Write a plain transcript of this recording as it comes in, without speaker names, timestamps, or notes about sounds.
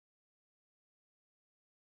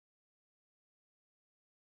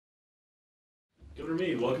Governor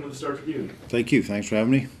Mead, welcome to the Star-Tribune. Thank you. Thanks for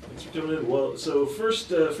having me. Thanks for coming in. Well, so first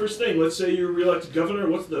thing, let's say you're reelected governor.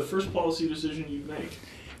 What's the first policy decision you'd make?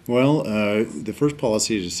 Well, the first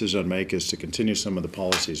policy decision I'd make is to continue some of the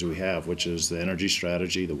policies we have, which is the energy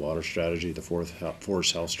strategy, the water strategy, the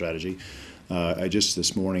forest health strategy. I just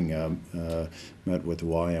this morning met with the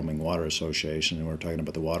Wyoming Water Association, and we were talking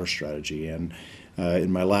about the water strategy. And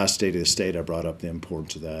in my last State of the State, I brought up the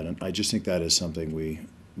importance of that. And I just think that is something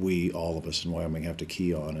we all of us in Wyoming have to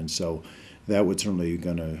key on. And so that would certainly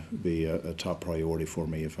going to be a top priority for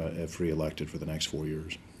me if reelected for the next 4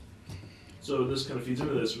 years. So this kind of feeds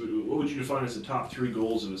into this. What would you define as the top three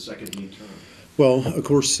goals of a second Mead term? Well, of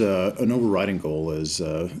course, an overriding goal is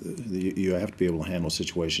you have to be able to handle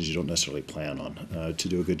situations you don't necessarily plan on to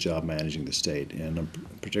do a good job managing the state. And I'm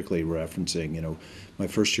particularly referencing, my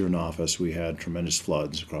first year in office, we had tremendous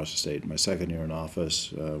floods across the state. My second year in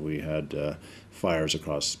office, we had fires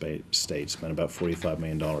across the state, spent about $45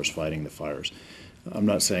 million fighting the fires. I'm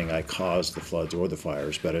not saying I caused the floods or the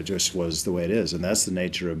fires, but it just was the way it is. And that's the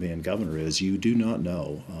nature of being governor is you do not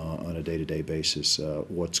know on a day-to-day basis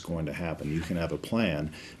what's going to happen. You can have a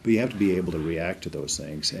plan, but you have to be able to react to those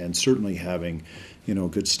things. And certainly having,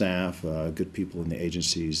 good staff, good people in the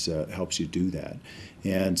agencies helps you do that.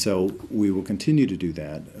 And so we will continue to do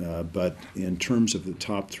that. But in terms of the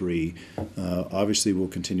top three, obviously we'll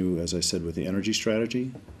continue, as I said, with the energy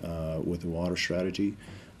strategy, with the water strategy,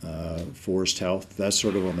 forest health. That's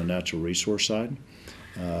sort of on the natural resource side.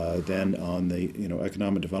 Then on the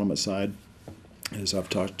economic development side, as I've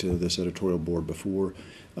talked to this editorial board before,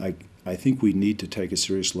 I think we need to take a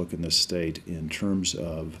serious look in this state in terms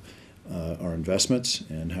of our investments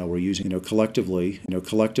and how we're using collectively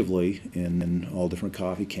in all different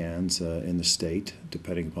coffee cans in the state,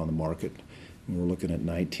 depending upon the market. And we're looking at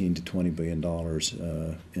 $19 to $20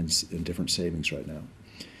 billion in different savings right now.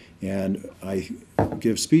 And I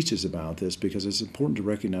give speeches about this because it's important to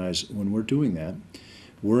recognize when we're doing that,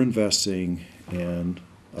 we're investing in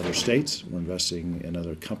other states, we're investing in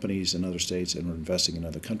other companies in other states, and we're investing in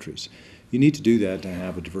other countries. You need to do that to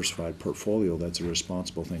have a diversified portfolio. That's a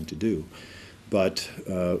responsible thing to do. But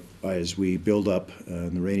as we build up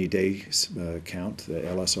in the rainy day count, the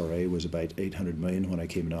LSRA was about $800 million when I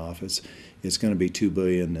came into office. It's going to be $2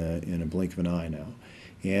 billion in a blink of an eye now.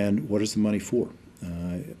 And what is the money for?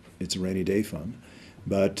 It's a rainy day fund.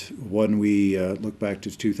 But when we look back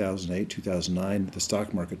to 2008, 2009, the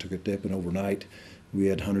stock market took a dip, and overnight we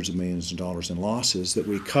had hundreds of millions of dollars in losses that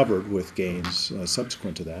we covered with gains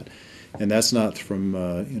subsequent to that. And that's not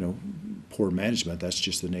from poor management, that's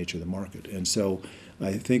just the nature of the market. And so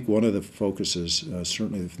I think one of the focuses,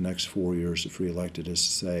 certainly the next 4 years if reelected, is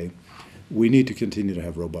to say we need to continue to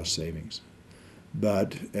have robust savings.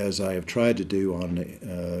 But as I have tried to do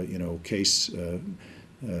on case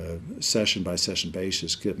session by session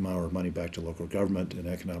basis, get our money back to local government and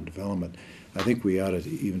economic development, I think we ought to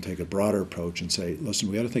even take a broader approach and say,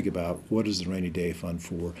 listen, we ought to think about what is the rainy day fund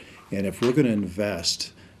for, and if we're going to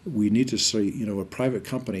invest, we need to see, a private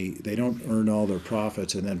company, they don't earn all their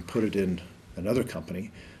profits and then put it in another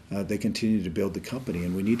company. They continue to build the company,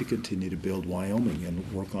 and we need to continue to build Wyoming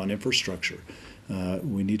and work on infrastructure.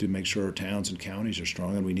 We need to make sure our towns and counties are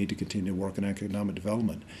strong, and we need to continue to work on economic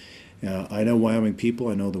development. I know Wyoming people,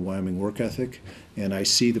 I know the Wyoming work ethic, and I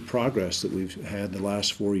see the progress that we've had the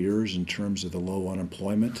last 4 years in terms of the low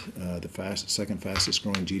unemployment, the second fastest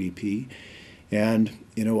growing GDP. And,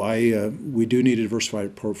 we do need a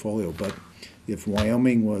diversified portfolio, but if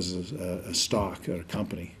Wyoming was a stock or a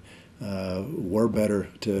company, we're better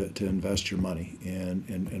to invest your money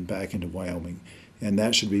and back into Wyoming. And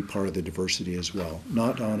that should be part of the diversity as well.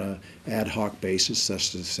 Not on an ad hoc basis,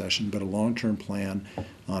 session to session, but a long-term plan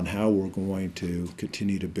on how we're going to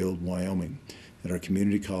continue to build Wyoming. At our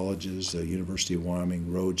community colleges, the University of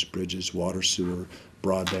Wyoming, roads, bridges, water, sewer,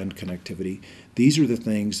 broadband connectivity. These are the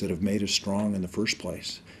things that have made us strong in the first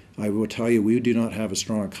place. I will tell you, we do not have a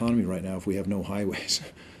strong economy right now if we have no highways.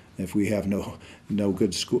 If we have no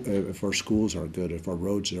good school, if our schools aren't good, if our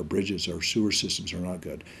roads, our bridges, our sewer systems are not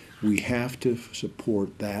good, we have to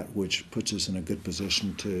support that which puts us in a good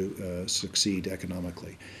position to succeed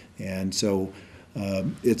economically. And so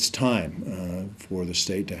it's time for the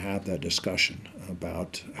state to have that discussion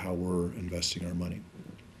about how we're investing our money.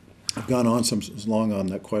 I've gone on some long on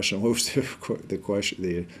that question. What was the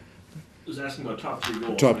question? was asking about top three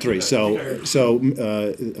goals. Top three. So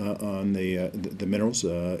on the minerals,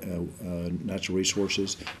 natural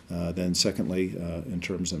resources. Then secondly, in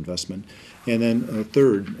terms of investment, and then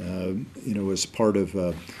third, as part of,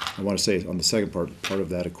 I want to say on the second part of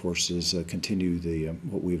that, of course, is continue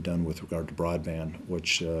what we've done with regard to broadband,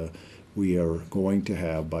 which we are going to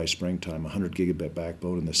have by springtime 100 gigabit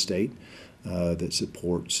backbone in the state that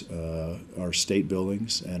supports our state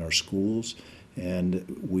buildings and our schools.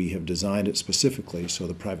 And we have designed it specifically so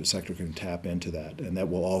the private sector can tap into that, and that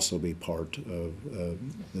will also be part of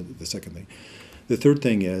the second thing. The third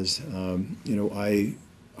thing is, I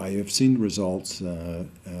have seen results in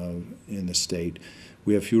the state.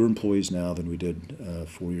 We have fewer employees now than we did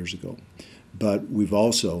 4 years ago, but we've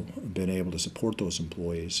also been able to support those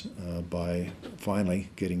employees by finally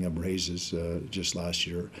getting them raises just last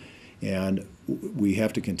year. And we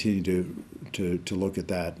have to continue to look at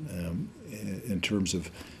that in terms of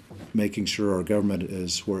making sure our government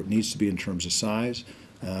is where it needs to be in terms of size,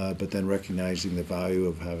 but then recognizing the value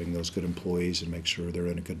of having those good employees and make sure they're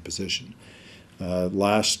in a good position. A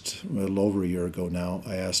little over a year ago now,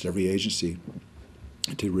 I asked every agency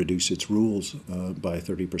to reduce its rules by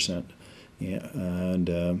 30%.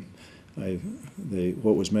 And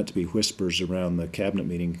what was meant to be whispers around the cabinet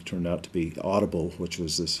meeting turned out to be audible, which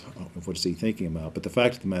was this, what is he thinking about? But the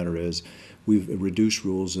fact of the matter is, we've reduced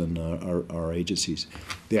rules in our agencies.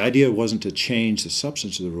 The idea wasn't to change the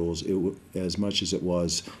substance of the rules as much as it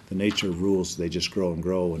was the nature of rules. They just grow and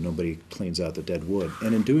grow, and nobody cleans out the dead wood.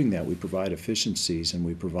 And in doing that, we provide efficiencies and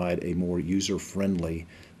we provide a more user-friendly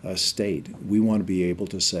state. We want to be able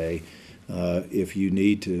to say, if you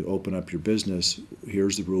need to open up your business,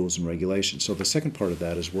 here's the rules and regulations. So the second part of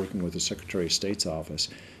that is working with the Secretary of State's office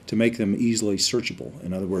to make them easily searchable.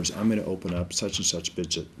 In other words, I'm going to open up such and such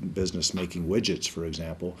business making widgets, for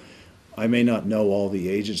example. I may not know all the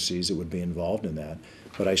agencies that would be involved in that,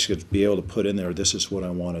 but I should be able to put in there, this is what I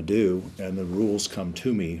want to do, and the rules come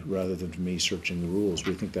to me rather than me searching the rules.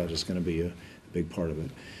 We think that is going to be a big part of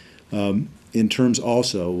it. In terms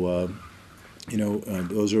also,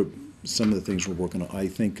 those are some of the things we're working on. I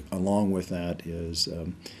think along with that is,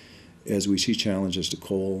 as we see challenges to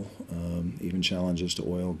coal, even challenges to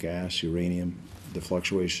oil, gas, uranium, the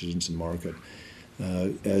fluctuations in market,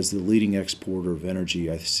 as the leading exporter of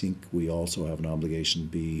energy, I think we also have an obligation to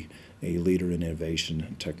be a leader in innovation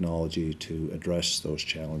and technology to address those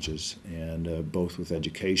challenges, and both with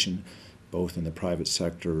education, both in the private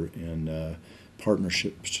sector and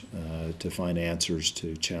partnerships to find answers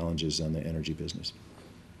to challenges in the energy business.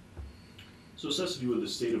 So assess if you would the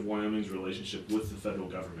state of Wyoming's relationship with the federal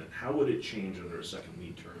government, how would it change under a second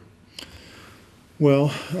Mead term?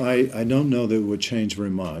 Well, I don't know that it would change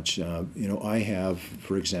very much. I have,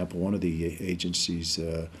 for example, one of the agencies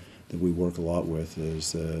that we work a lot with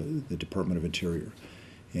is the Department of Interior.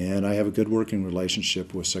 And I have a good working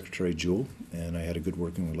relationship with Secretary Jewell, and I had a good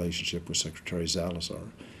working relationship with Secretary Salazar.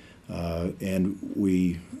 And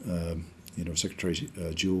we, Secretary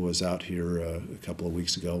Jewell was out here a couple of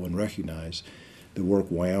weeks ago and recognized the work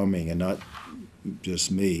Wyoming, and not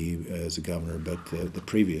just me as a governor, but the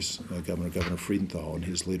previous governor, Governor Friedenthal, and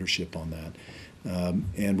his leadership on that.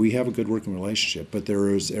 And we have a good working relationship, but there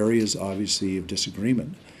is areas, obviously, of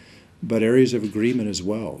disagreement, but areas of agreement as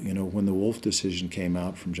well. When the Wolf decision came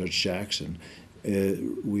out from Judge Jackson,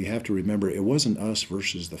 we have to remember it wasn't us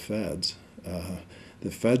versus the feds. The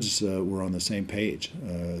feds were on the same page.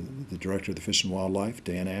 The director of the Fish and Wildlife,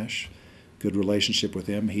 Dan Ash, good relationship with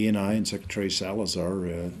him. He and I and Secretary Salazar,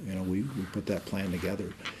 we put that plan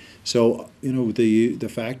together. So, the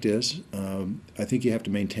fact is, I think you have to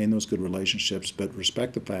maintain those good relationships, but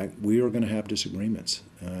respect the fact we are going to have disagreements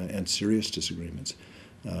and serious disagreements.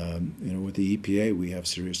 With the EPA, we have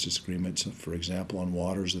serious disagreements, for example, on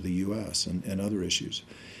waters of the U.S. and other issues.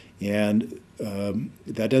 And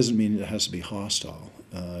that doesn't mean it has to be hostile.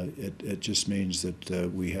 It just means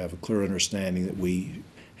that we have a clear understanding that we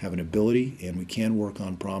have an ability and we can work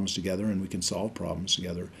on problems together and we can solve problems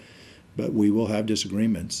together. But we will have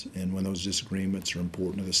disagreements, and when those disagreements are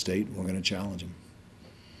important to the state, we're going to challenge them.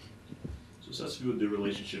 So assess if you would the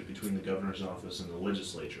relationship between the governor's office and the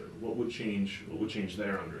legislature. What would change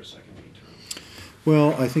there under a second Mead term?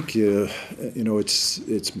 Well, I think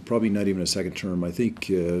it's probably not even a second term. I think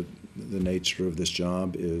the nature of this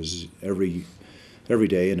job is every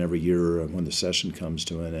day and every year when the session comes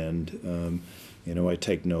to an end, I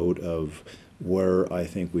take note of where I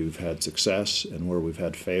think we've had success and where we've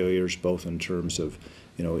had failures, both in terms of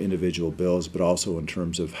individual bills, but also in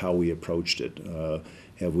terms of how we approached it.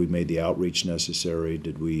 Have we made the outreach necessary?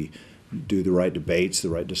 Did we do the right debates, the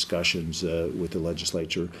right discussions with the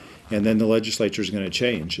legislature? And then the legislature is going to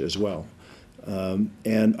change as well.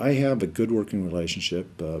 And I have a good working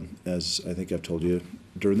relationship, as I think I've told you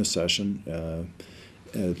during the session.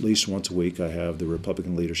 At least once a week, I have the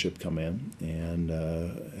Republican leadership come in and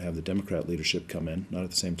have the Democrat leadership come in, not at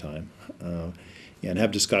the same time, and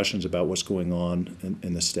have discussions about what's going on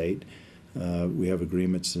in the state. We have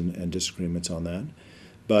agreements and disagreements on that,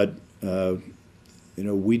 but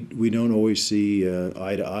we don't always see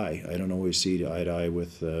eye to eye. I don't always see eye to eye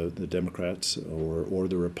with the Democrats or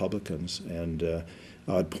the Republicans, and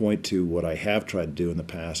I'd point to what I have tried to do in the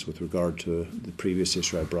past with regard to the previous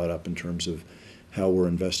issue I brought up in terms of how we're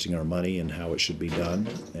investing our money and how it should be done,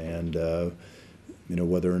 and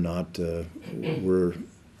whether or not we're,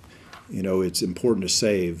 it's important to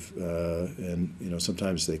save, and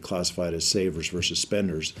sometimes they classify it as savers versus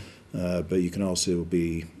spenders, but you can also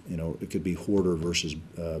be, it could be hoarder versus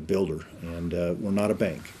builder, and we're not a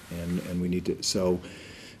bank, and we need to. So,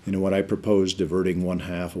 when I propose diverting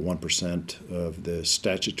 1/2 of 1% of the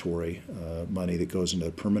statutory money that goes into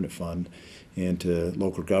the permanent fund into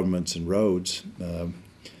local governments and roads,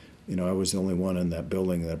 I was the only one in that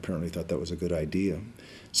building that apparently thought that was a good idea.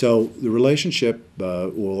 So the relationship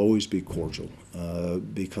will always be cordial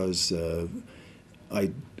because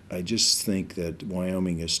I just think that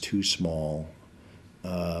Wyoming is too small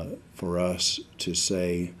for us to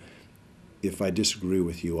say, if I disagree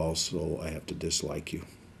with you also, I have to dislike you.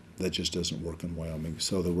 That just doesn't work in Wyoming.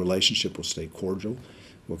 So the relationship will stay cordial.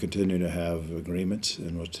 We'll continue to have agreements,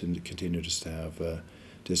 and we'll continue to have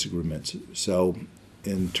disagreements. So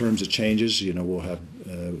in terms of changes, we'll have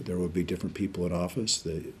there will be different people in office.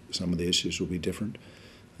 Some of the issues will be different,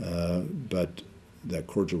 but that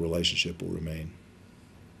cordial relationship will remain.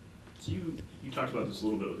 So you talked about this a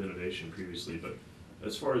little bit with innovation previously, but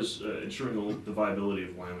as far as ensuring the viability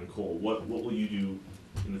of Wyoming coal, what will you do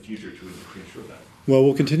in the future to ensure that? Well,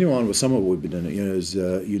 we'll continue on with some of what we've been doing. As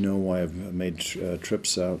I've made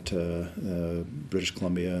trips out to British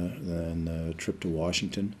Columbia and a trip to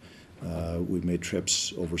Washington. We've made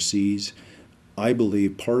trips overseas. I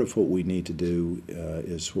believe part of what we need to do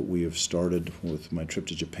is what we have started with my trip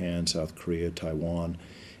to Japan, South Korea, Taiwan,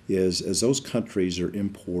 is as those countries are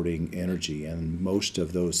importing energy, and most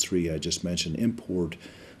of those three I just mentioned import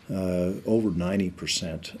over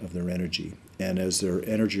 90% of their energy. And as their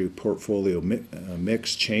energy portfolio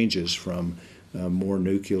mix changes from more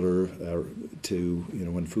nuclear to,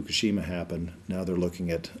 when Fukushima happened, now they're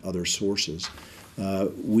looking at other sources.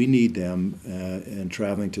 We need them, and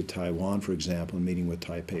traveling to Taiwan, for example, and meeting with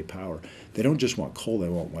Taipei Power. They don't just want coal, they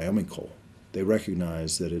want Wyoming coal. They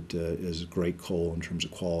recognize that it is great coal in terms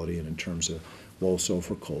of quality and in terms of low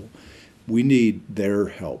sulfur coal. We need their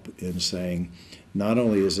help in saying, not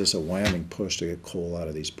only is this a Wyoming push to get coal out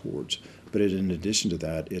of these ports, but in addition to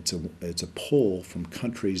that, it's a pull from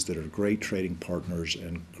countries that are great trading partners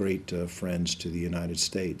and great friends to the United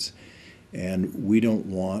States. And we don't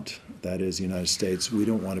want, that is the United States, we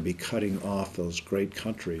don't want to be cutting off those great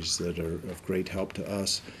countries that are of great help to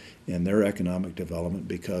us in their economic development,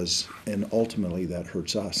 and ultimately that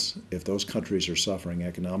hurts us. If those countries are suffering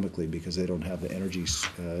economically because they don't have the energy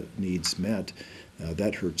needs met,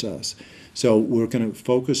 that hurts us. So we're going to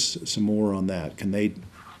focus some more on that. Can they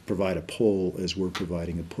provide a pull as we're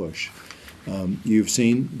providing a push? You've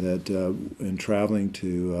seen that in traveling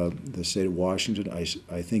to the state of Washington,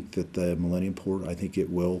 I think that the Millennium Port, I think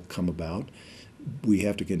it will come about. We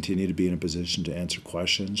have to continue to be in a position to answer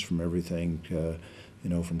questions from everything,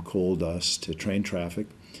 from coal dust to train traffic.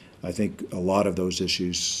 I think a lot of those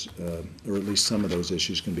issues, or at least some of those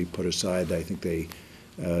issues, can be put aside. I think they,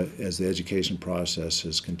 as the education process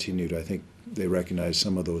has continued, I think they recognize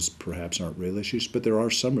some of those perhaps aren't real issues, but there are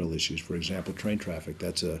some real issues. For example, train traffic,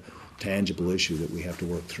 that's a tangible issue that we have to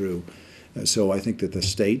work through. So I think that the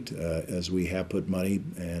state, as we have put money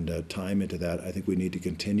and time into that, I think we need to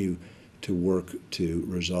continue to work to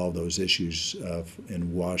resolve those issues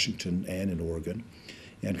in Washington and in Oregon,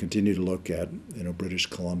 and continue to look at British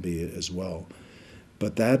Columbia as well.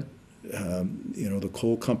 But that, the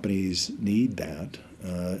coal companies need that.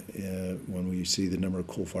 When we see the number of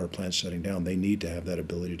coal-fired plants shutting down, they need to have that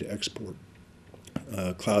ability to export.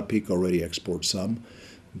 Cloud Peak already exports some,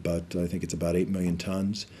 but I think it's about 8 million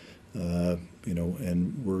tons. And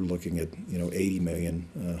we're looking at 80 million,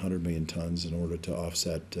 100 million tons in order to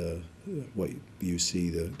offset what you see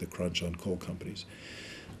the crunch on coal companies.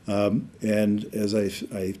 And as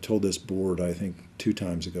I told this board, I think 2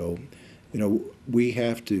 times ago, we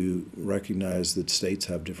have to recognize that states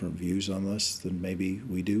have different views on this than maybe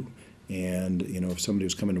we do. And, if somebody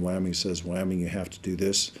who's coming to Wyoming says, Wyoming, you have to do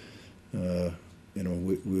this,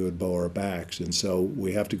 we would bow our backs. And so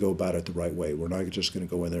we have to go about it the right way. We're not just going to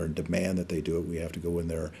go in there and demand that they do it. We have to go in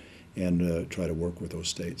there and try to work with those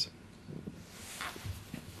states.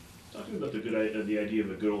 Talking about the idea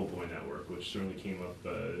of a good old boy network, which certainly came up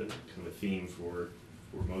kind of a theme for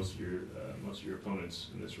most of your opponents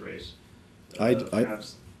in this race.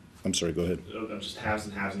 I'm sorry. Go ahead. Just haves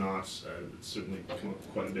and have-nots. It's certainly come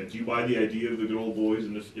up quite a bit. Do you buy the idea of the good old boys,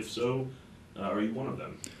 and if so, are you one of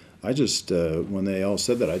them? I just, when they all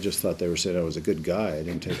said that, I just thought they were saying I was a good guy. I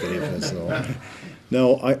didn't take any offense at all.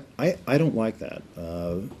 No, I don't like that.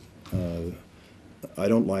 I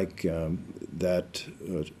don't like that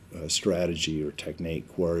strategy or technique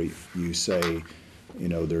where you say, you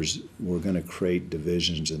know, we're going to create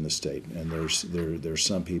divisions in the state, and there's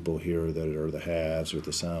some people here that are the haves, or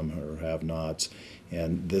the some are have-nots,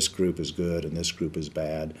 and this group is good and this group is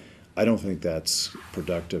bad. I don't think that's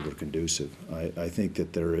productive or conducive. I think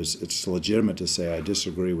that it's legitimate to say I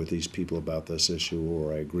disagree with these people about this issue,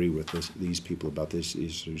 or I agree with these people about these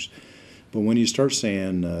issues. But when you start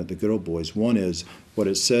saying the good old boys, one is, what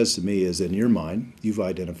it says to me is, in your mind, you've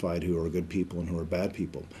identified who are good people and who are bad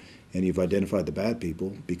people. And you've identified the bad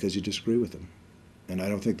people because you disagree with them. And I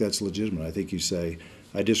don't think that's legitimate. I think you say,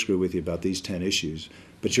 I disagree with you about these 10 issues,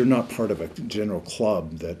 but you're not part of a general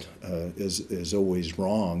club that is always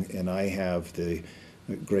wrong, and I have the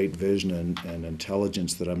great vision and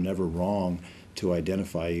intelligence that I'm never wrong to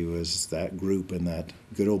identify you as that group in that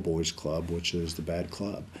good old boys club, which is the bad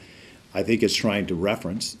club. I think it's trying to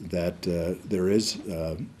reference that there is,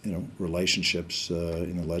 relationships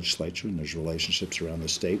in the legislature, and there's relationships around the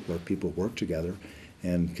state where people work together,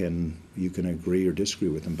 and you can agree or disagree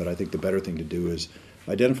with them. But I think the better thing to do is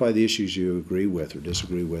identify the issues you agree with or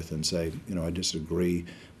disagree with, and say, I disagree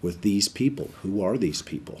with these people. Who are these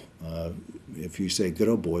people? If you say good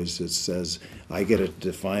old boys, it says I get to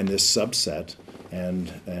define this subset.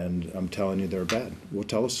 And I'm telling you they're bad. Well,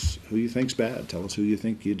 tell us who you think's bad. Tell us who you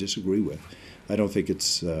think you disagree with. I don't think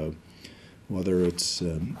it's, whether it's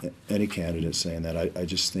any candidate saying that, I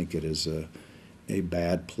just think it is a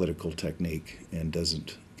bad political technique and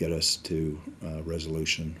doesn't get us to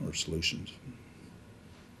resolution or solutions.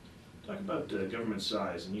 Talk about government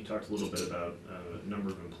size, and you talked a little bit about number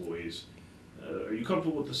of employees. Are you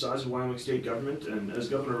comfortable with the size of Wyoming state government? And as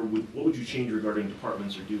governor, what would you change regarding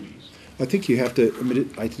departments or duties? I think you have to,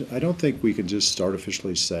 I don't think we can just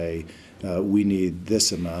artificially say we need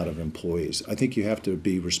this amount of employees. I think you have to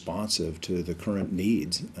be responsive to the current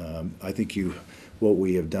needs. I think what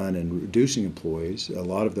we have done in reducing employees, a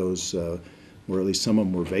lot of those, or at least some of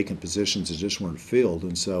them were vacant positions that just weren't filled.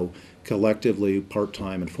 And so collectively,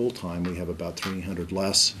 part-time and full-time, we have about 300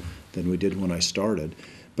 less than we did when I started.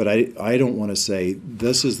 But I don't want to say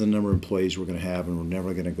this is the number of employees we're going to have and we're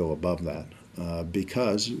never going to go above that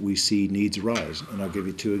because we see needs arise. And I'll give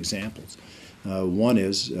you two examples. One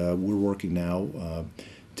is we're working now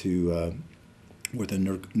with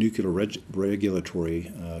a nuclear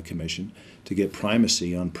regulatory commission to get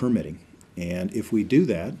primacy on permitting. And if we do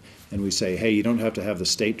that and we say, hey, you don't have to have the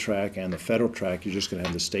state track and the federal track, you're just going to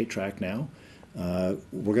have the state track now,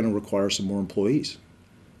 we're going to require some more employees.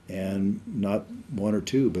 And not one or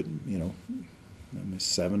two, but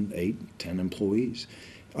 7, 8, 10 employees.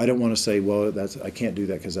 I don't want to say, well, I can't do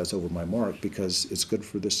that because that's over my mark, because it's good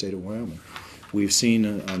for the state of Wyoming. We've seen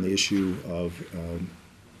on the issue of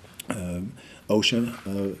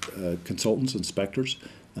OSHA consultants, inspectors,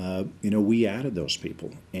 we added those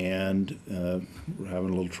people, and we're having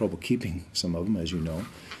a little trouble keeping some of them, as you know.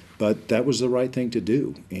 But that was the right thing to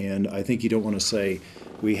do. And I think you don't want to say,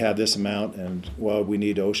 we have this amount and, well, we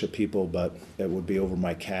need OSHA people, but it would be over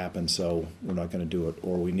my cap, and so we're not going to do it.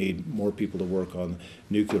 Or we need more people to work on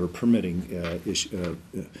nuclear permitting,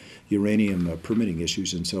 uranium permitting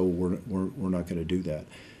issues, and so we're not going to do that.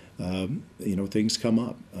 Things come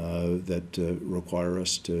up that require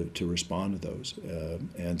us to respond to those.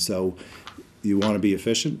 And so you want to be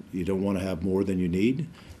efficient. You don't want to have more than you need,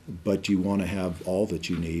 but you want to have all that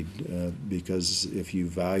you need because if you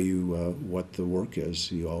value what the work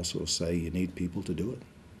is, you also say you need people to do it.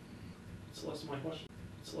 That's the last of my questions.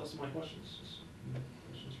 Questions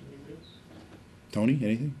from you guys? Tony,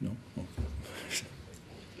 anything? No? Okay.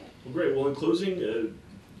 Well, great. Well, in closing, give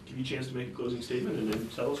you a chance to make a closing statement and then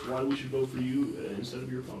tell us why we should vote for you instead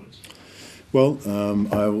of your opponents. Well,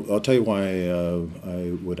 I'll tell you why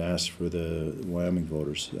I would ask for the Wyoming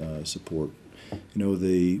voters' support.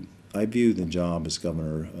 I view the job as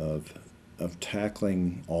governor of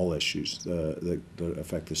tackling all issues that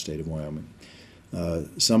affect the state of Wyoming.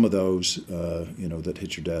 Some of those, that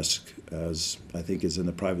hit your desk, as I think is in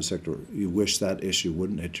the private sector, you wish that issue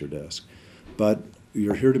wouldn't hit your desk. But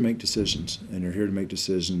you're here to make decisions, and you're here to make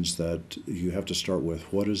decisions that you have to start with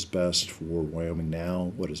what is best for Wyoming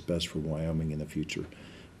now, what is best for Wyoming in the future.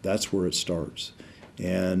 That's where it starts.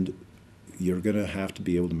 And you're going to have to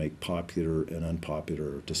be able to make popular and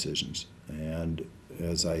unpopular decisions. And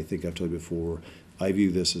as I think I've told you before, I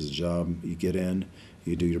view this as a job. You get in,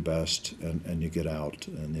 you do your best, and you get out,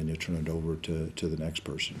 and then you turn it over to the next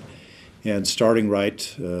person. And starting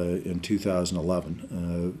right in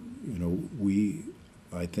 2011,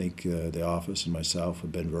 I think the office and myself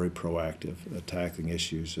have been very proactive attacking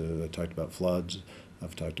issues. I talked about floods,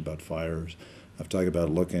 I've talked about fires, I've talked about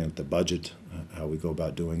looking at the budget, how we go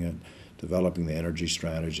about doing it, developing the energy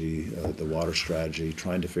strategy, the water strategy,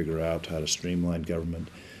 trying to figure out how to streamline government,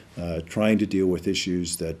 trying to deal with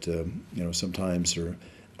issues that sometimes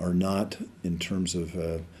are not in terms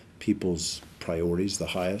of people's priorities the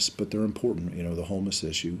highest, but they're important. The homeless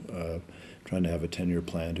issue, trying to have a 10-year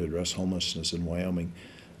plan to address homelessness in Wyoming.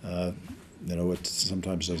 It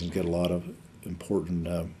sometimes doesn't get a lot of important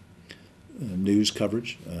news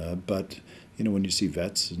coverage, but when you see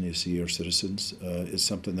vets and you see our citizens, it's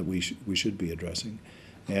something that we should be addressing.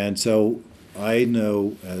 And so I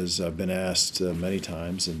know, as I've been asked many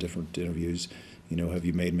times in different interviews, have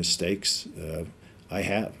you made mistakes? I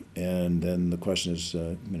have. And then the question is,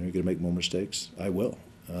 are you going to make more mistakes? I will.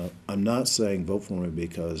 I'm not saying vote for me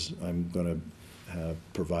because I'm going to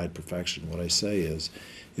provide perfection. What I say is,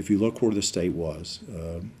 if you look where the state was,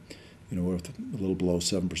 we're a little below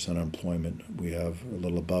 7% unemployment. We have a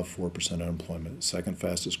little above 4% unemployment. Second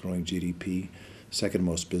fastest growing GDP, second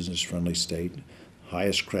most business-friendly state,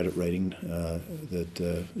 highest credit rating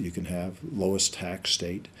that you can have, lowest tax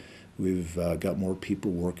state. We've got more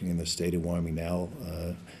people working in the state of Wyoming now,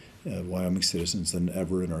 Wyoming citizens, than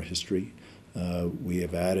ever in our history. We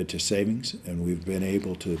have added to savings, and we've been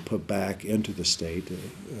able to put back into the state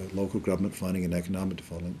local government funding and economic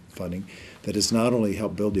funding that has not only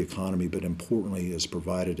helped build the economy, but importantly has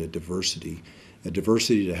provided a diversity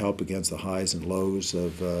to help against the highs and lows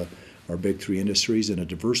of our big three industries, and a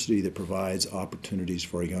diversity that provides opportunities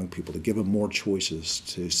for our young people to give them more choices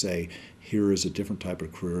to say, here is a different type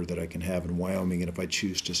of career that I can have in Wyoming, and if I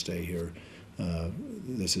choose to stay here,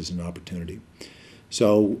 this is an opportunity.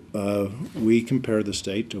 So we compare the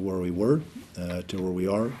state to where we were, to where we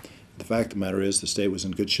are. The fact of the matter is the state was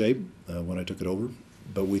in good shape when I took it over,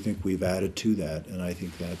 but we think we've added to that, and I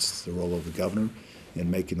think that's the role of the governor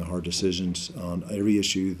in making the hard decisions on every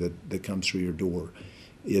issue that comes through your door.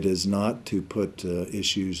 It is not to put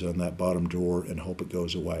issues on that bottom drawer and hope it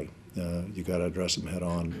goes away. You got to address them head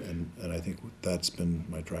on, and I think that's been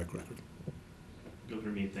my track record.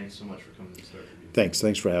 Governor Mead, thanks so much for coming to the Star-Tribune.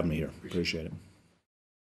 Thanks for having me here. Appreciate it.